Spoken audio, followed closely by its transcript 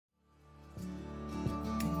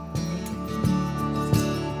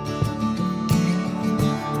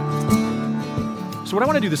So what I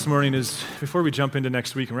want to do this morning is, before we jump into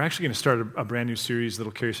next week, and we're actually going to start a brand new series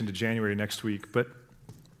that'll carry us into January next week, but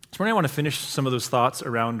this morning I want to finish some of those thoughts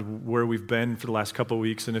around where we've been for the last couple of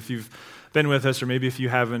weeks. And if you've been with us, or maybe if you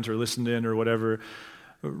haven't, or listened in, or whatever,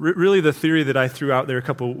 really the theory that I threw out there a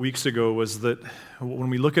couple of weeks ago was that when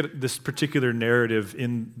we look at this particular narrative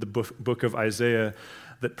in the book of Isaiah,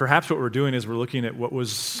 that perhaps what we're doing is we're looking at what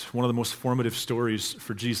was one of the most formative stories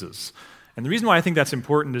for Jesus. And the reason why I think that's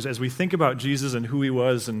important is as we think about Jesus and who he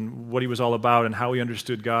was and what he was all about and how he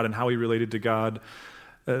understood God and how he related to God,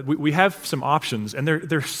 we have some options. And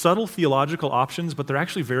they're subtle theological options, but they're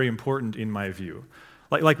actually very important in my view.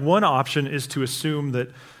 Like one option is to assume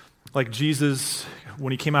that like Jesus,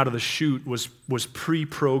 when he came out of the chute, was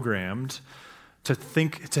pre-programmed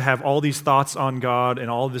to have all these thoughts on God and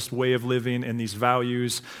all this way of living and these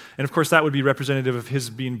values. And of course, that would be representative of his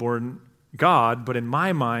being born God, but in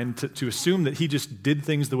my mind, to assume that he just did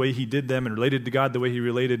things the way he did them and related to God the way he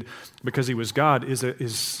related because he was God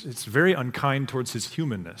it's very unkind towards his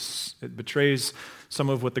humanness. It betrays some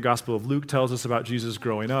of what the Gospel of Luke tells us about Jesus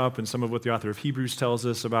growing up and some of what the author of Hebrews tells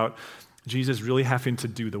us about Jesus really having to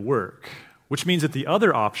do the work, which means that the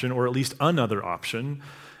other option, or at least another option,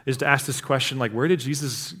 is to ask this question, like, where did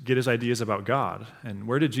Jesus get his ideas about God? And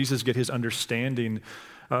where did Jesus get his understanding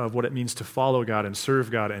of what it means to follow God and serve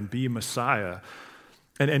God and be Messiah?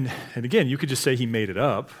 And again, you could just say he made it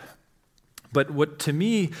up, but what to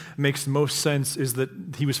me makes most sense is that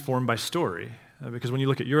he was formed by story. Because when you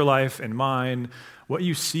look at your life and mine, what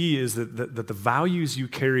you see is that the values you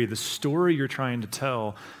carry, the story you're trying to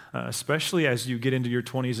tell, especially as you get into your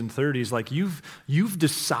 20s and 30s, like you've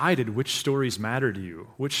decided which stories matter to you,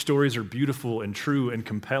 which stories are beautiful and true and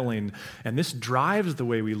compelling, and this drives the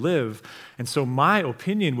way we live. And so my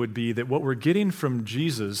opinion would be that what we're getting from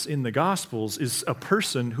Jesus in the Gospels is a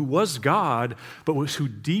person who was God, but was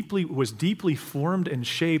deeply formed and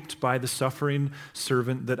shaped by the suffering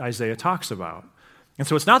servant that Isaiah talks about. And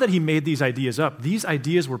so it's not that he made these ideas up. These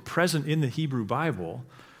ideas were present in the Hebrew Bible,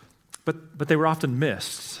 but they were often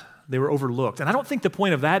missed. They were overlooked. And I don't think the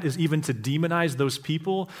point of that is even to demonize those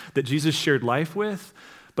people that Jesus shared life with,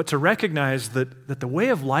 but to recognize that the way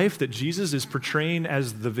of life that Jesus is portraying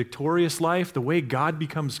as the victorious life, the way God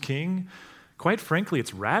becomes king, quite frankly,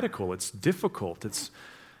 it's radical, it's difficult.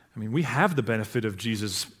 We have the benefit of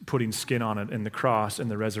Jesus putting skin on it in the cross and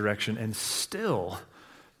the resurrection, and still,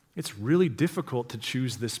 it's really difficult to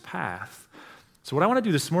choose this path. So what I want to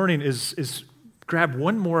do this morning is grab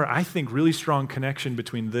one more, I think, really strong connection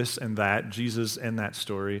between this and that, Jesus and that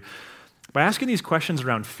story, by asking these questions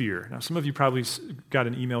around fear. Now, some of you probably got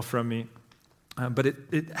an email from me, but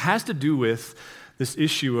it has to do with this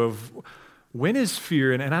issue of when is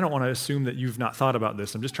fear, and I don't want to assume that you've not thought about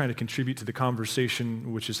this. I'm just trying to contribute to the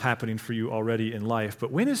conversation which is happening for you already in life.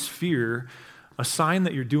 But when is fear a sign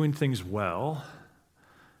that you're doing things well?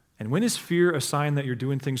 And when is fear a sign that you're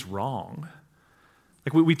doing things wrong?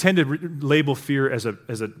 Like we tend to label fear as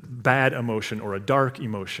a bad emotion or a dark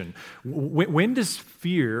emotion. When does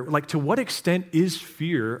fear, to what extent is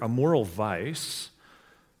fear a moral vice?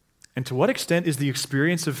 And to what extent is the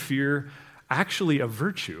experience of fear actually a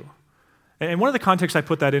virtue? And one of the contexts I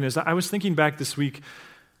put that in is I was thinking back this week,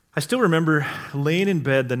 I still remember laying in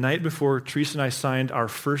bed the night before Teresa and I signed our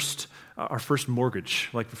first mortgage,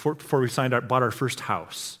 before we bought our first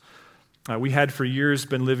house. We had for years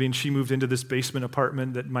been living, she moved into this basement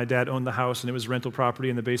apartment that my dad owned the house, and it was rental property,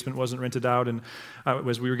 and the basement wasn't rented out. And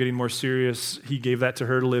as we were getting more serious, he gave that to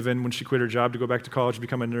her to live in when she quit her job to go back to college to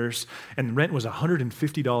become a nurse. And the rent was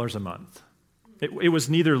 $150 a month. It was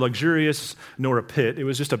neither luxurious nor a pit. It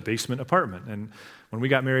was just a basement apartment. And when we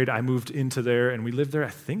got married, I moved into there, and we lived there, I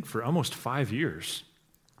think, for almost 5 years.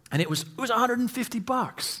 And it was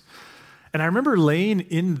 $150. And I remember laying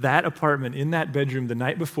in that apartment, in that bedroom, the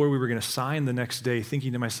night before we were going to sign the next day,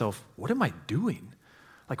 thinking to myself, what am I doing?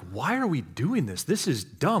 Why are we doing this? This is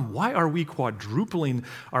dumb. Why are we quadrupling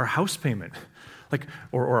our house payment?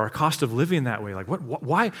 Or our cost of living that way?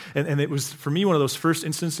 Why? And it was, for me, one of those first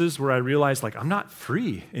instances where I realized, I'm not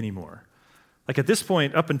free anymore. At this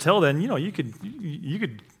point, up until then, you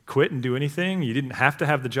could quit and do anything. You didn't have to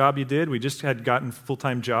have the job you did. We just had gotten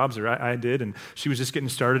full-time jobs, or I did, and she was just getting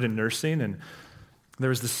started in nursing. And there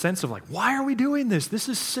was this sense of why are we doing this? This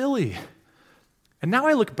is silly. And now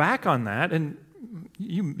I look back on that, and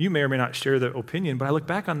you may or may not share the opinion, but I look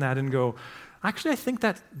back on that and go, actually, I think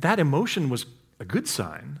that emotion was a good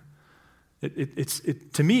sign.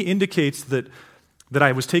 It to me indicates that that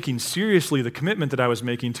I was taking seriously the commitment that I was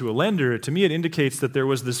making to a lender, to me it indicates that there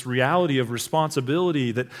was this reality of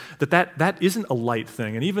responsibility that isn't a light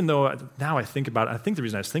thing. And even though now I think about it, I think the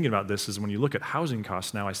reason I was thinking about this is when you look at housing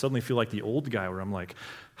costs now, I suddenly feel like the old guy where I'm like,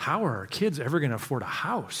 how are our kids ever going to afford a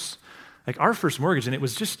house? Like our first mortgage, and it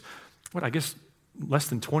was just, I guess less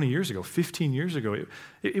than 20 years ago, 15 years ago,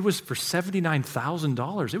 it was for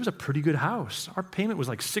 $79,000. It was a pretty good house. Our payment was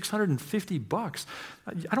like $650.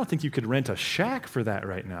 I don't think you could rent a shack for that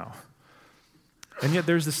right now. And yet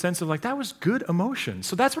there's this sense of like, that was good emotion.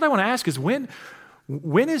 So that's what I want to ask is when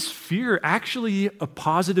is fear actually a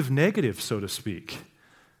positive negative, so to speak?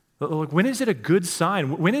 Like, when is it a good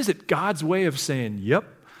sign? When is it God's way of saying, yep,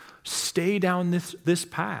 stay down this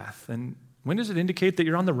path? And when does it indicate that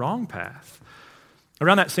you're on the wrong path?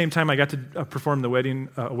 Around that same time, I got to perform a wedding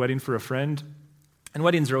for a friend. And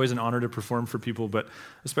weddings are always an honor to perform for people, but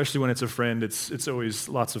especially when it's a friend, it's always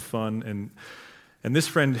lots of fun. And this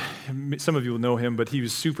friend, some of you will know him, but he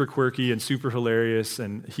was super quirky and super hilarious,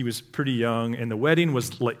 and he was pretty young. And the wedding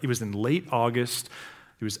it was in late August.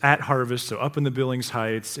 It was at Harvest, so up in the Billings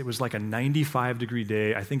Heights. It was like a 95-degree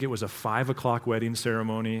day. I think it was a 5 o'clock wedding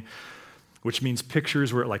ceremony, which means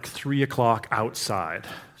pictures were at like 3 o'clock outside.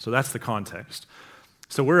 So that's the context.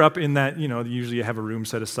 So we're up in that, usually you have a room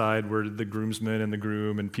set aside where the groomsmen and the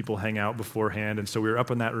groom and people hang out beforehand. And so we were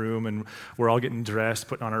up in that room and we're all getting dressed,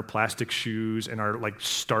 putting on our plastic shoes and our like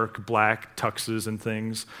stark black tuxes and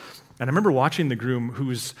things. And I remember watching the groom, who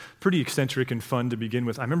was pretty eccentric and fun to begin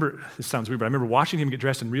with. This sounds weird, but I remember watching him get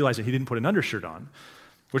dressed and realizing he didn't put an undershirt on,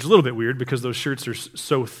 which is a little bit weird because those shirts are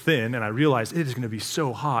so thin, and I realized it is going to be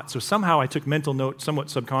so hot. So somehow I took mental note, somewhat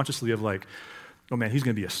subconsciously, of like, oh man, he's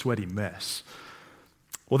going to be a sweaty mess.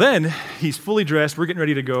 Well, then he's fully dressed, we're getting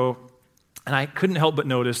ready to go, and I couldn't help but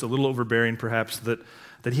notice, a little overbearing perhaps, that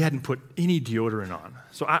he hadn't put any deodorant on.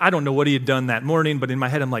 So I don't know what he had done that morning, but in my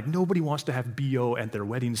head I'm like, nobody wants to have BO at their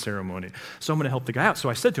wedding ceremony, so I'm going to help the guy out. So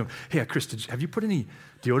I said to him, hey, Chris, have you put any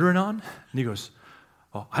deodorant on? And he goes,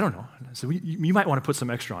 oh, I don't know. I said, well, you might want to put some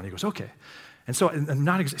extra on. He goes, okay. And so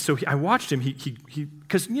I watched him,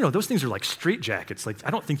 because those things are like straitjackets. Like,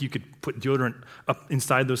 I don't think you could put deodorant up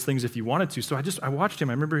inside those things if you wanted to. So I watched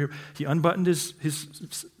him. I remember he unbuttoned his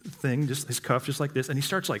thing, just his cuff, just like this, and he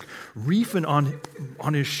starts like reefing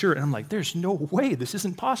on his shirt. And I'm like, there's no way, this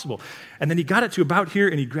isn't possible. And then he got it to about here,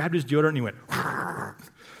 and he grabbed his deodorant, and he went, and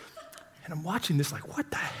I'm watching this like, what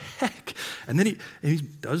the heck? And then he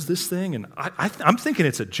does this thing, and I'm thinking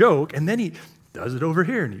it's a joke, and then he does it over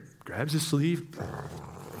here, and he grabs his sleeve,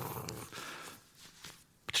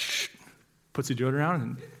 puts the deodorant on,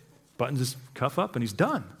 and buttons his cuff up, and he's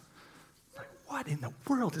done. Like, what in the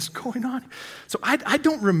world is going on? So I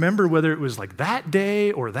don't remember whether it was like that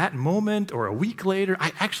day or that moment or a week later.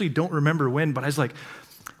 I actually don't remember when, but I was like,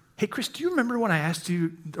 hey, Chris, do you remember when I asked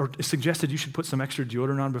you or suggested you should put some extra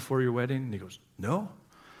deodorant on before your wedding? And he goes, no.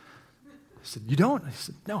 I said, you don't? I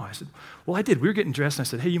said, no. I said, well, I did. We were getting dressed, and I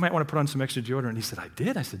said, hey, you might want to put on some extra deodorant. And he said, I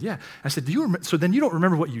did? I said, yeah. I said, so then you don't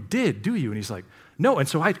remember what you did, do you? And he's like, no. And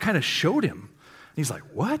so I kind of showed him. And he's like,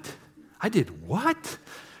 what? I did what?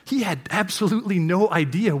 He had absolutely no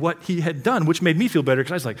idea what he had done, which made me feel better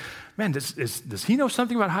because I was like, man, does he know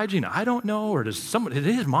something about hygiene I don't know? Or did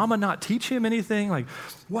his mama not teach him anything? Like,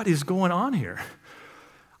 what is going on here?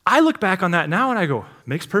 I look back on that now and I go,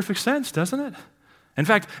 makes perfect sense, doesn't it? In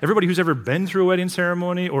fact, everybody who's ever been through a wedding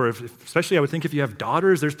ceremony, or especially I would think if you have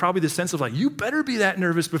daughters, there's probably this sense of like, you better be that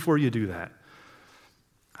nervous before you do that.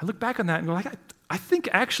 I look back on that and go, I think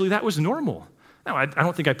actually that was normal. Now, I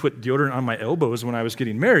don't think I put deodorant on my elbows when I was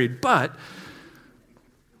getting married, but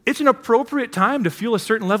it's an appropriate time to feel a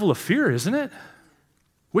certain level of fear, isn't it?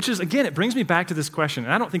 Which is, again, it brings me back to this question,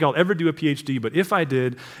 and I don't think I'll ever do a PhD, but if I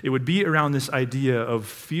did, it would be around this idea of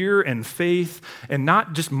fear and faith, and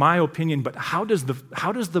not just my opinion, but how does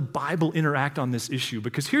the Bible interact on this issue?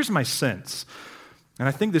 Because here's my sense, and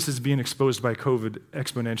I think this is being exposed by COVID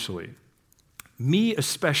exponentially.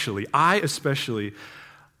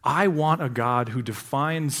 I want a God who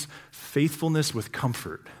defines faithfulness with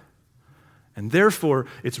comfort. And therefore,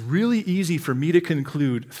 it's really easy for me to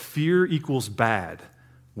conclude fear equals bad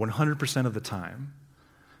 100% of the time.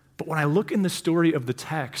 But when I look in the story of the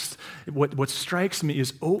text, what strikes me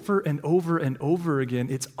is over and over and over again,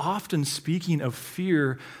 it's often speaking of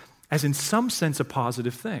fear as in some sense a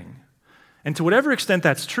positive thing. And to whatever extent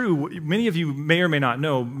that's true, many of you may or may not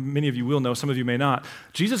know, many of you will know, some of you may not,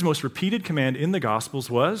 Jesus' most repeated command in the Gospels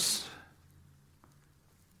was,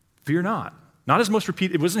 fear not. Not his most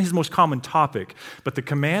repeated, it wasn't his most common topic, but the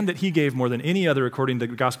command that he gave more than any other according to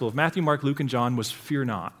the Gospel of Matthew, Mark, Luke, and John was fear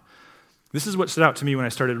not. This is what stood out to me when I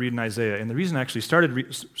started reading Isaiah. And the reason I actually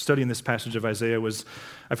started studying this passage of Isaiah was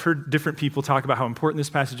I've heard different people talk about how important this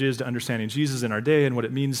passage is to understanding Jesus in our day and what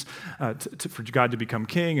it means for God to become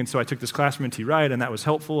king. And so I took this class from N.T. Wright, and that was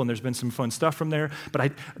helpful, and there's been some fun stuff from there.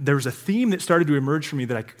 But there was a theme that started to emerge for me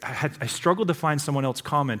that I struggled to find someone else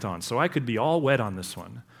comment on, so I could be all wet on this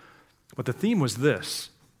one. But the theme was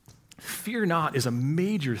this: fear not is a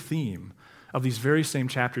major theme of these very same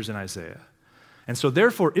chapters in Isaiah. And so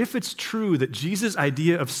therefore, if it's true that Jesus'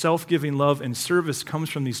 idea of self-giving love and service comes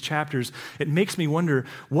from these chapters, it makes me wonder,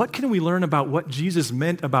 what can we learn about what Jesus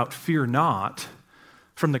meant about fear not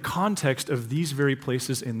from the context of these very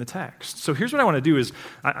places in the text? So here's what I want to do is,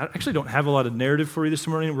 I actually don't have a lot of narrative for you this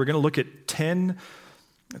morning. We're going to look at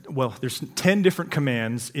there's 10 different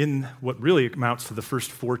commands in what really amounts to the first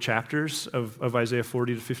 4 chapters of Isaiah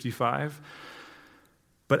 40 to 55.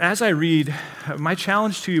 But as I read, my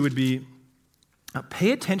challenge to you would be,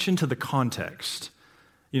 pay attention to the context.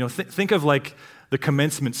 Think of like the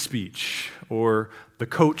commencement speech, or the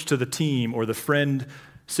coach to the team, or the friend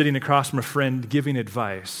sitting across from a friend giving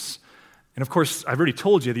advice. And of course, I've already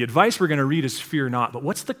told you, the advice we're going to read is fear not, but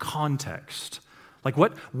what's the context? Like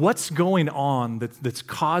what's going on that's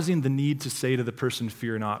causing the need to say to the person,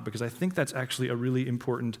 fear not? Because I think that's actually a really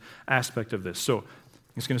important aspect of this. So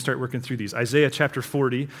I'm just going to start working through these. Isaiah chapter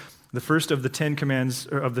 40, the first of the 10 commands,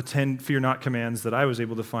 or of the 10 fear not commands that I was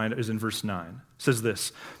able to find, is in verse 9. It says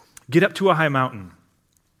this: "Get up to a high mountain,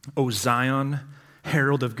 O Zion,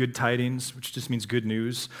 herald of good tidings," which just means good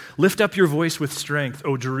news. "Lift up your voice with strength,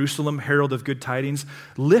 O Jerusalem, herald of good tidings.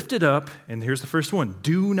 Lift it up," and here's the first one: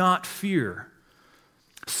 "Do not fear.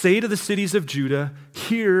 Say to the cities of Judah,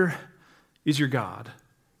 here is your God.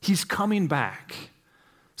 He's coming back."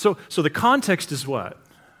 So the context is what?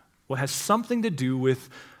 Well, it has something to do with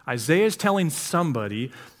Isaiah is telling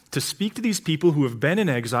somebody to speak to these people who have been in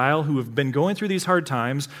exile, who have been going through these hard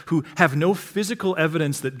times, who have no physical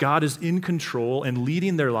evidence that God is in control and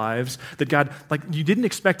leading their lives, that God, like you didn't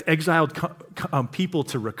expect exiled people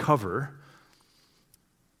to recover.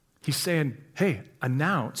 He's saying, hey,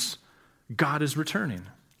 announce God is returning.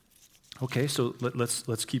 Okay, so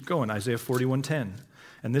let's keep going. Isaiah 41:10.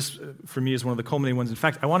 And this, for me, is one of the culminating ones. In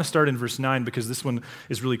fact, I want to start in verse 9 because this one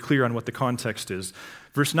is really clear on what the context is.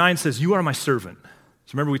 Verse 9 says, "You are my servant."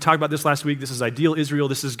 So remember, we talked about this last week. This is ideal Israel.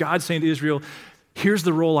 This is God saying to Israel, here's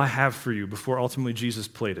the role I have for you, before ultimately Jesus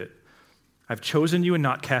played it. "I've chosen you and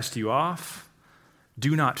not cast you off.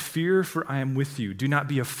 Do not fear, for I am with you. Do not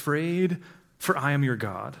be afraid, for I am your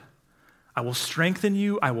God. I will strengthen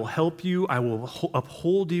you. I will help you. I will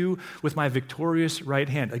uphold you with my victorious right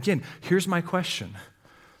hand." Again, here's my question.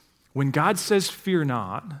 When God says fear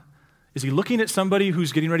not, is he looking at somebody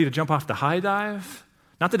who's getting ready to jump off the high dive?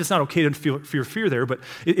 Not that it's not okay to feel fear there, but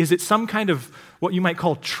is it some kind of what you might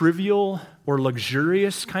call trivial or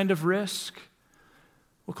luxurious kind of risk?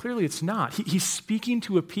 Well, clearly it's not. He's speaking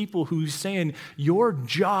to a people who's saying, your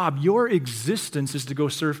job, your existence is to go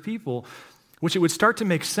serve people, which it would start to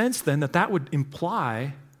make sense then that would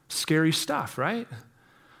imply scary stuff, right?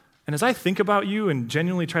 And as I think about you and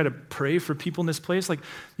genuinely try to pray for people in this place, like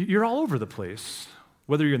you're all over the place.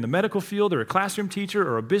 Whether you're in the medical field or a classroom teacher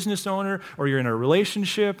or a business owner or you're in a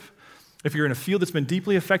relationship, if you're in a field that's been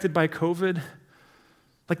deeply affected by COVID,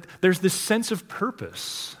 like there's this sense of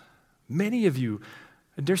purpose. Many of you,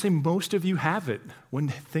 I dare say most of you have it when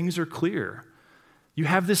things are clear. You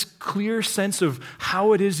have this clear sense of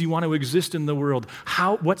how it is you want to exist in the world,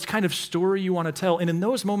 what kind of story you want to tell. And in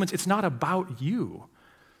those moments, it's not about you.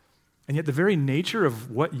 And yet the very nature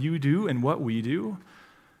of what you do and what we do,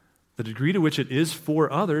 the degree to which it is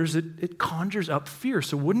for others, it conjures up fear.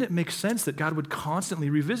 So wouldn't it make sense that God would constantly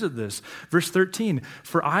revisit this? Verse 13,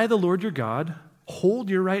 "For I, the Lord your God, hold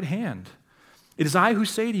your right hand. It is I who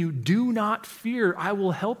say to you, do not fear, I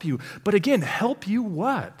will help you." But again, help you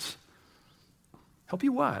what? Help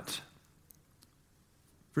you what?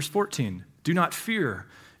 Verse 14, "Do not fear,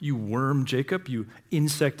 you worm Jacob, you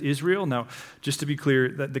insect Israel." Now, just to be clear,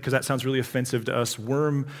 because that sounds really offensive to us,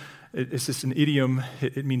 worm, it's just an idiom,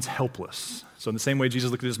 it means helpless. So in the same way Jesus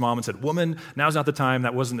looked at his mom and said, "Woman, now's not the time,"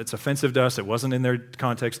 it's offensive to us, it wasn't in their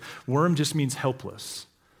context. Worm just means helpless.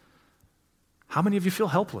 How many of you feel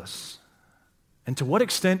helpless? And to what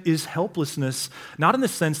extent is helplessness, not in the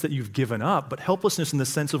sense that you've given up, but helplessness in the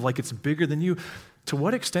sense of like it's bigger than you, to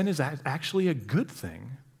what extent is that actually a good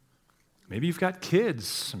thing? Maybe you've got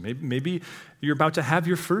kids. Maybe you're about to have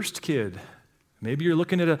your first kid. Maybe you're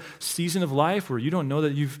looking at a season of life where you don't know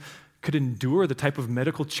that you could endure the type of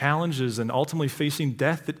medical challenges and ultimately facing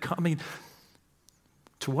death that come. I mean,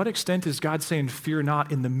 to what extent is God saying, fear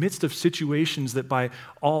not, in the midst of situations that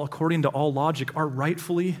according to all logic, are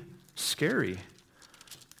rightfully scary.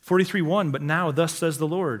 43:1, but now thus says the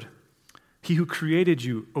Lord, He who created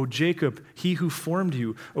you, O Jacob, He who formed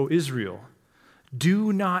you, O Israel.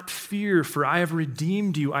 Do not fear, for I have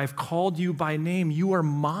redeemed you. I have called you by name. You are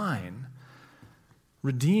mine.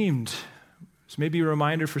 Redeemed. This may be a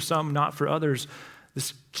reminder for some, not for others.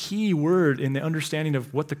 This key word in the understanding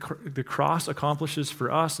of what the cross accomplishes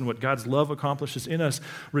for us and what God's love accomplishes in us.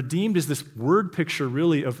 Redeemed is this word picture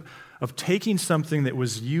really of taking something that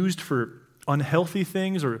was used for unhealthy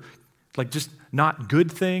things or like just not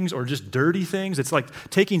good things or just dirty things. It's like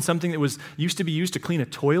taking something that was used to be used to clean a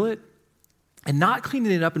toilet and not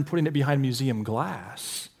cleaning it up and putting it behind museum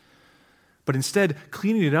glass, but instead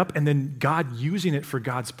cleaning it up and then God using it for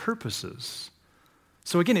God's purposes.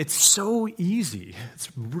 So again, it's so easy. It's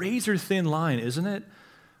razor thin line, isn't it?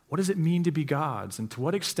 What does it mean to be God's? And to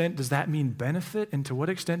what extent does that mean benefit? And to what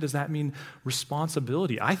extent does that mean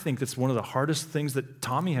responsibility? I think that's one of the hardest things that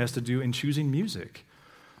Tommy has to do in choosing music.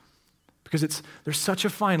 Because there's such a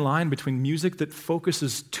fine line between music that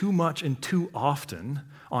focuses too much and too often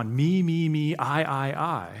on me,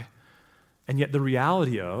 I, and yet the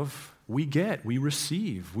reality of we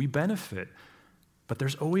receive, we benefit. But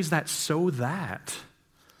there's always that so that.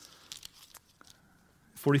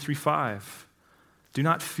 43:5, do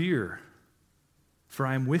not fear, for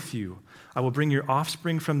I am with you. I will bring your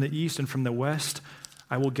offspring from the east and from the west.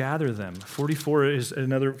 I will gather them. 44 is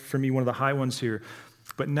another, for me, one of the high ones here.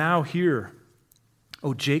 But now hear,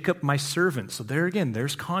 O Jacob, my servant. So there again,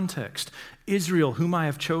 there's context. Israel, whom I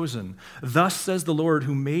have chosen. Thus says the Lord,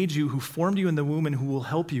 who made you, who formed you in the womb, and who will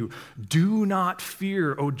help you. Do not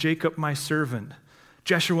fear, O Jacob, my servant.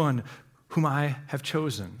 Jeshurun, whom I have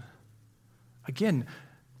chosen. Again,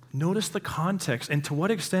 notice the context. And to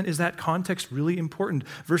what extent is that context really important?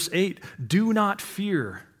 Verse 8, do not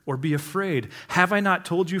fear or be afraid. Have I not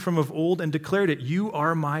told you from of old and declared it? You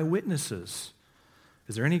are my witnesses.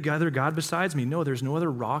 Is there any other God besides me? No, there's no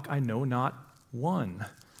other rock. I know not one.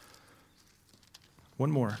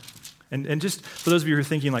 One more. And just for those of you who are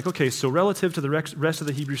thinking like, okay, so relative to the rest of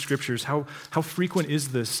the Hebrew Scriptures, how frequent is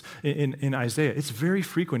this in Isaiah? It's very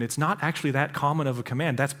frequent. It's not actually that common of a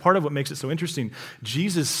command. That's part of what makes it so interesting.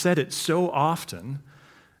 Jesus said it so often,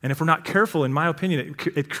 and if we're not careful, in my opinion,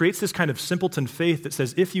 it creates this kind of simpleton faith that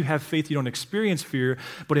says if you have faith, you don't experience fear.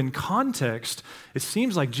 But in context, it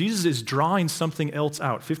seems like Jesus is drawing something else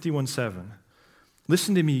out. 51:7.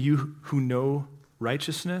 Listen to me, you who know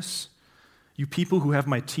righteousness, you people who have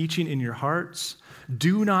my teaching in your hearts.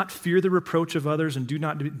 Do not fear the reproach of others and do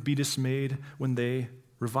not be dismayed when they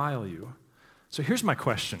revile you. So here's my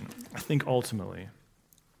question, I think ultimately,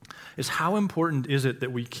 is how important is it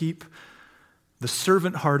that we keep the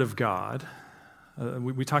servant heart of God?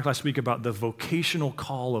 We talked last week about the vocational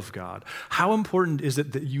call of God. How important is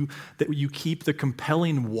it that you keep the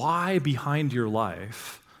compelling why behind your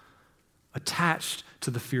life attached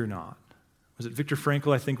to the fear not? Was it Viktor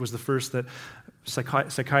Frankl, I think, was the first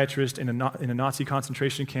psychiatrist in a Nazi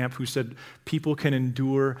concentration camp who said people can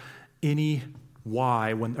endure any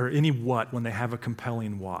why any what when they have a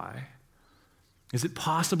compelling why? Is it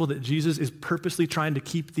possible that Jesus is purposely trying to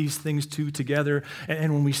keep these things two together,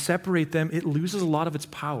 and when we separate them, it loses a lot of its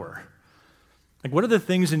power? Like, what are the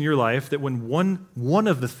things in your life that when one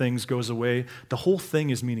of the things goes away, the whole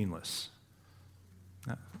thing is meaningless?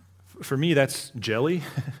 For me, that's jelly.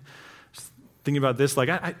 Thinking about this, like,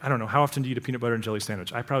 I don't know, how often do you eat a peanut butter and jelly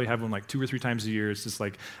sandwich? I probably have one like 2 or 3 times a year. It's just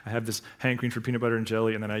like I have this hankering for peanut butter and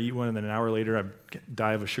jelly, and then I eat one, and then an hour later I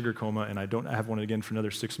die of a sugar coma, and I don't have one again for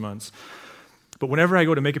another 6 months. But whenever I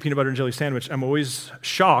go to make a peanut butter and jelly sandwich, I'm always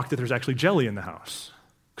shocked that there's actually jelly in the house.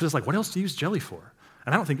 Because it's like, what else do you use jelly for?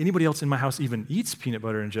 And I don't think anybody else in my house even eats peanut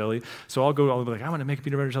butter and jelly. So I'll be like, I want to make a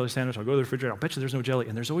peanut butter and jelly sandwich. I'll go to the refrigerator. I'll bet you there's no jelly.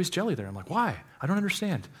 And there's always jelly there. I'm like, why? I don't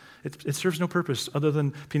understand. It serves no purpose other than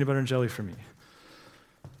peanut butter and jelly for me.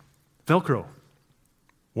 Velcro.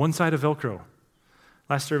 One side of Velcro.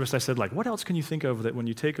 Last service I said, like, what else can you think of that when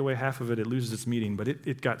you take away half of it, it loses its meaning? But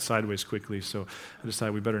it got sideways quickly, so I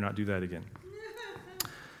decided we better not do that again.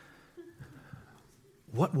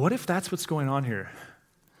 What if that's what's going on here?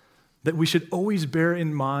 That we should always bear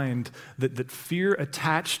in mind that fear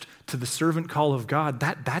attached to the servant call of God,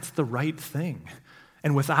 that's the right thing.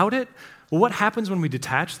 And without it, well, what happens when we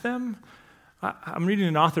detach them? I'm reading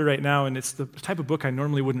an author right now, and it's the type of book I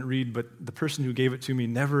normally wouldn't read, but the person who gave it to me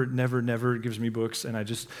never gives me books, and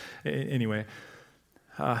anyway.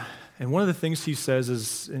 And one of the things he says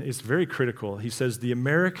is very critical. He says, the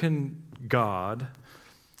American God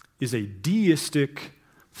is a deistic,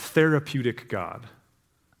 therapeutic God.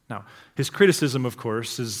 Now, his criticism, of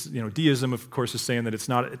course, is, deism, of course, is saying that it's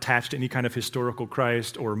not attached to any kind of historical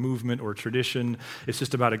Christ or movement or tradition. It's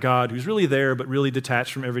just about a God who's really there, but really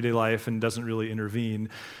detached from everyday life and doesn't really intervene.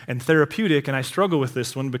 And therapeutic, and I struggle with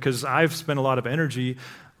this one because I've spent a lot of energy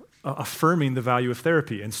affirming the value of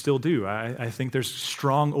therapy and still do. I think there's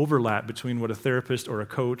strong overlap between what a therapist or a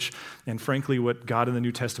coach and, frankly, what God in the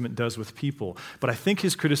New Testament does with people. But I think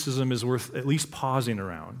his criticism is worth at least pausing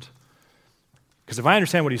around. Because if I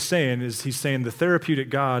understand what he's saying, is he's saying the therapeutic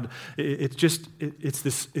God, it's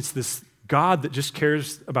this God that just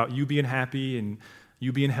cares about you being happy and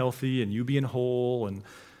you being healthy and you being whole and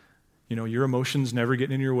your emotions never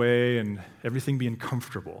getting in your way and everything being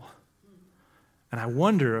comfortable. And I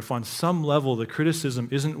wonder if on some level the criticism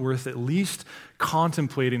isn't worth at least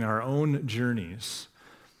contemplating our own journeys.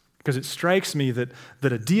 Because it strikes me that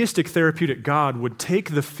a deistic therapeutic God would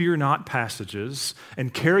take the fear not passages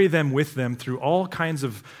and carry them with them through all kinds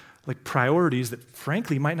of priorities that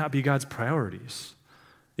frankly might not be God's priorities.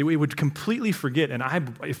 It would completely forget, and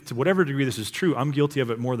if to whatever degree this is true, I'm guilty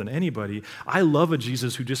of it more than anybody. I love a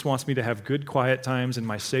Jesus who just wants me to have good, quiet times in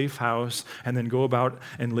my safe house and then go about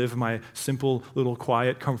and live my simple, little,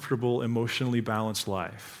 quiet, comfortable, emotionally balanced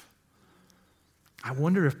life. I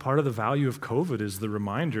wonder if part of the value of COVID is the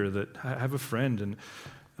reminder that I have a friend,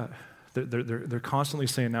 and they're constantly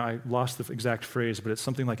saying, now I lost the exact phrase, but it's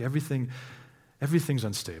something like everything's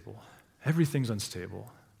unstable. Everything's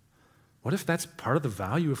unstable. What if that's part of the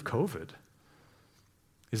value of COVID?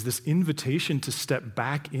 Is this invitation to step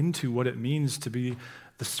back into what it means to be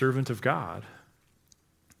the servant of God?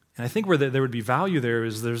 And I think where there would be value there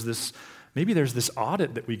is there's this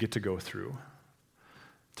audit that we get to go through.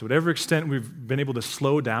 To whatever extent we've been able to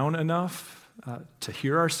slow down enough to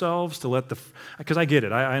hear ourselves, to let because I get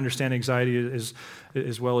it. I understand anxiety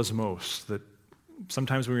as well as most, that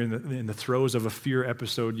sometimes when you're in the throes of a fear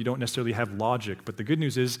episode, you don't necessarily have logic. But the good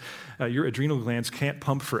news is your adrenal glands can't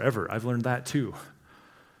pump forever. I've learned that too.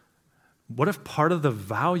 What if part of the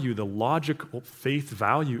value, the logical faith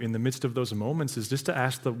value in the midst of those moments is just to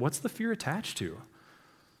ask what's the fear attached to?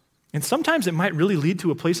 And sometimes it might really lead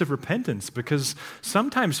to a place of repentance, because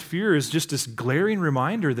sometimes fear is just this glaring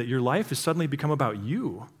reminder that your life has suddenly become about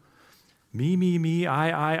you. Me,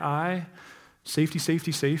 I, safety,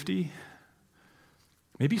 safety, safety.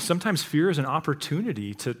 Maybe sometimes fear is an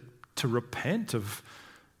opportunity to repent of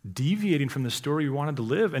deviating from the story you wanted to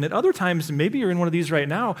live. And at other times, maybe you're in one of these right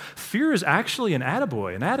now, fear is actually an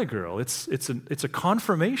attaboy, an attagirl. It's a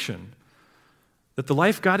confirmation that the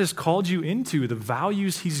life God has called you into, the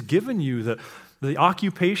values he's given you, the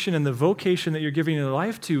occupation and the vocation that you're giving your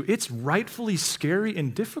life to, it's rightfully scary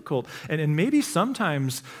and difficult. And maybe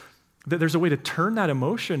sometimes that there's a way to turn that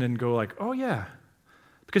emotion and go like, oh yeah.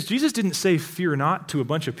 Because Jesus didn't say fear not to a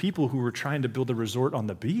bunch of people who were trying to build a resort on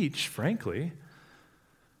the beach, frankly.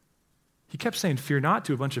 He kept saying fear not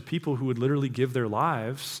to a bunch of people who would literally give their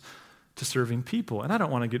lives to serving people. And I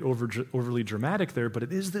don't want to get overly dramatic there, but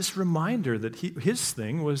it is this reminder that his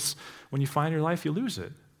thing was when you find your life, you lose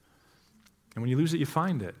it. And when you lose it, you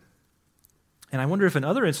find it. And I wonder if in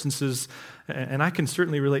other instances, and I can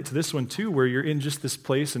certainly relate to this one too, where you're in just this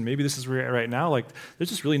place, and maybe this is where you're at right now, like there's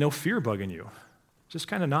just really no fear bugging you. It's just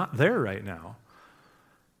kind of not there right now.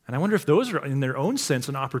 And I wonder if those are in their own sense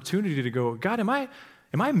an opportunity to go, God, am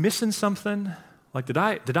I missing something? Like did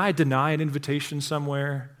I deny an invitation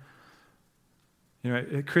somewhere?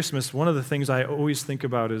 At Christmas, one of the things I always think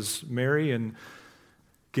about is Mary and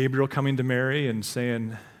Gabriel coming to Mary and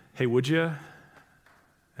saying, hey, would you?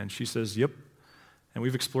 And she says, yep. And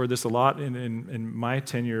we've explored this a lot in my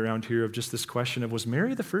tenure around here of just this question of, was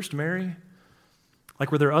Mary the first Mary?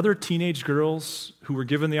 Like, were there other teenage girls who were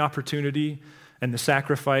given the opportunity and the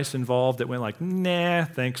sacrifice involved that went like, nah,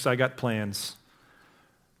 thanks, I got plans?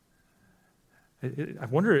 I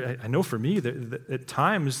wonder, I know for me that at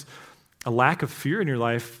times, a lack of fear in your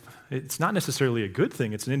life, it's not necessarily a good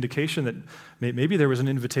thing. It's an indication that maybe there was an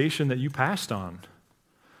invitation that you passed on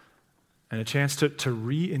and a chance to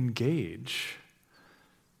re-engage.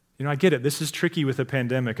 I get it. This is tricky with a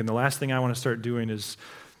pandemic, and the last thing I want to start doing is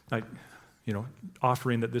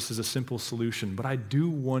offering that this is a simple solution. But I do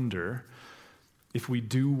wonder if we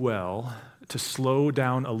do well to slow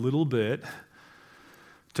down a little bit,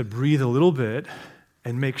 to breathe a little bit,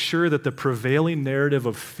 and make sure that the prevailing narrative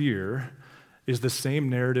of fear is the same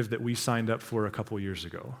narrative that we signed up for a couple years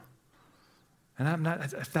ago. And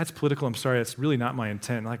if that's political, I'm sorry, that's really not my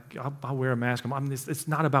intent. Like, I'll wear a mask. It's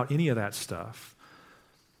not about any of that stuff.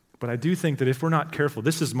 But I do think that if we're not careful,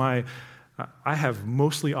 I have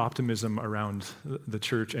mostly optimism around the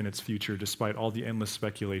church and its future, despite all the endless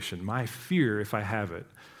speculation. My fear, if I have it,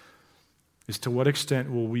 is to what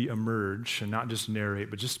extent will we emerge, and not just narrate,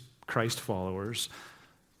 but just Christ followers,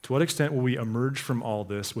 to what extent will we emerge from all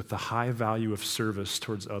this with the high value of service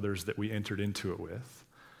towards others that we entered into it with?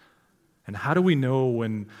 And how do we know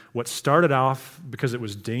when what started off because it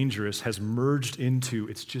was dangerous has merged into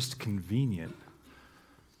it's just convenient?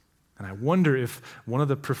 And I wonder if one of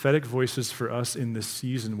the prophetic voices for us in this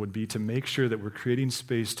season would be to make sure that we're creating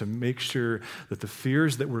space to make sure that the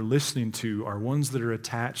fears that we're listening to are ones that are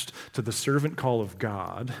attached to the servant call of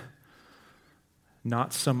God,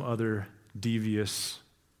 not some other devious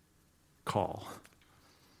call.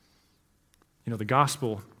 You know, the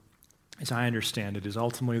gospel, as I understand it, is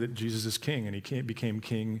ultimately that Jesus is king, and he became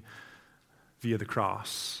king via the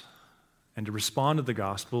cross. And to respond to the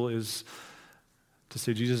gospel is to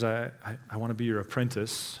say, Jesus, I want to be your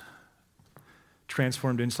apprentice,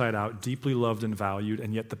 transformed inside out, deeply loved and valued,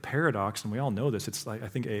 and yet the paradox, and we all know this, it's like, I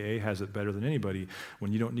think AA has it better than anybody,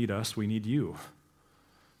 when you don't need us, we need you.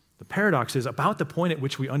 The paradox is about the point at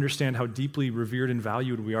which we understand how deeply revered and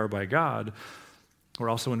valued we are by God, we're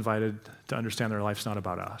also invited to understand that our life's not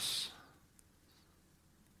about us.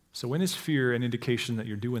 So when is fear an indication that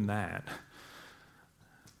you're doing that?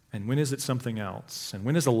 And when is it something else? And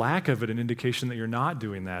when is a lack of it an indication that you're not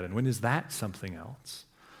doing that? And when is that something else?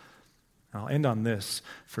 And I'll end on this.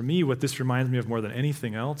 For me, what this reminds me of more than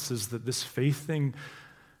anything else is that this faith thing,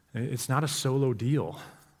 it's not a solo deal.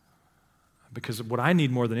 Because what I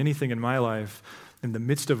need more than anything in my life, in the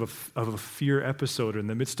midst of a fear episode, or in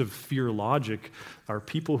the midst of fear logic, are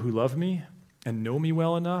people who love me and know me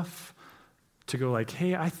well enough to go like,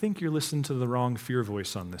 hey, I think you're listening to the wrong fear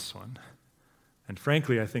voice on this one. And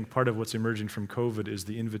frankly, I think part of what's emerging from COVID is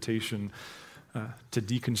the invitation to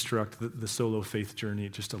deconstruct the solo faith journey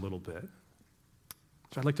just a little bit.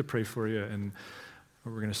 So I'd like to pray for you, and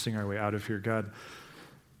we're going to sing our way out of here. God,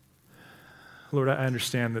 Lord, I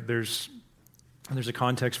understand that there's a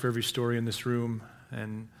context for every story in this room,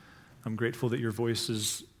 and I'm grateful that your voice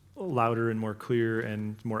is louder and more clear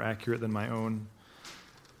and more accurate than my own.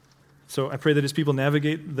 So I pray that as people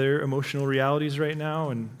navigate their emotional realities right now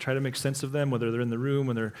and try to make sense of them, whether they're in the room,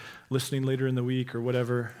 when they're listening later in the week or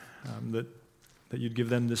whatever, that you'd give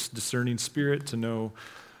them this discerning spirit to know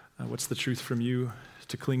what's the truth from you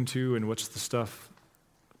to cling to and what's the stuff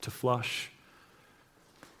to flush.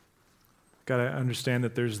 God, I understand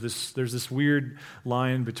that there's this weird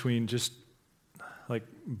line between just like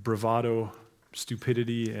bravado,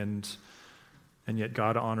 stupidity, and yet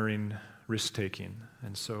God-honoring risk-taking.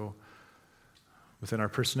 And so within our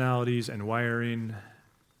personalities and wiring,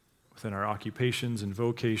 within our occupations and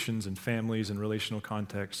vocations and families and relational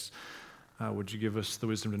contexts, would you give us the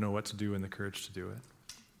wisdom to know what to do and the courage to do it?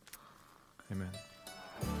 Amen.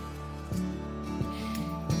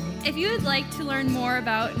 If you would like to learn more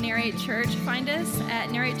about Narrate Church, find us at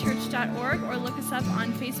narratechurch.org or look us up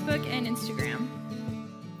on Facebook and Instagram.